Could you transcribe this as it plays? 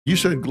You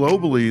said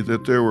globally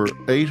that there were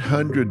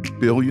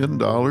 $800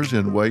 billion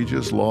in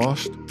wages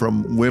lost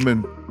from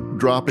women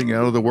dropping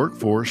out of the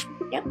workforce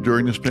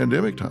during this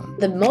pandemic time.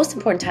 The most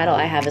important title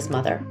I have is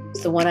mother.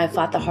 It's the one I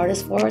fought the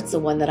hardest for. It's the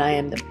one that I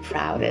am the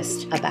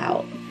proudest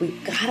about.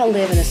 We've got to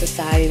live in a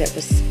society that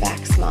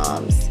respects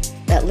moms,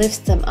 that lifts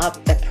them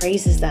up, that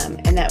praises them,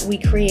 and that we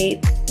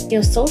create,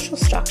 social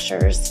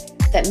structures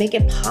that make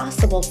it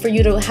possible for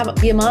you to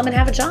be a mom and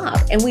have a job.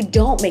 And we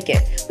don't make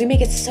it. We make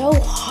it so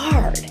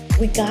hard.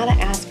 We gotta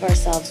ask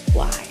ourselves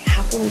why.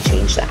 How can we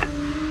change that?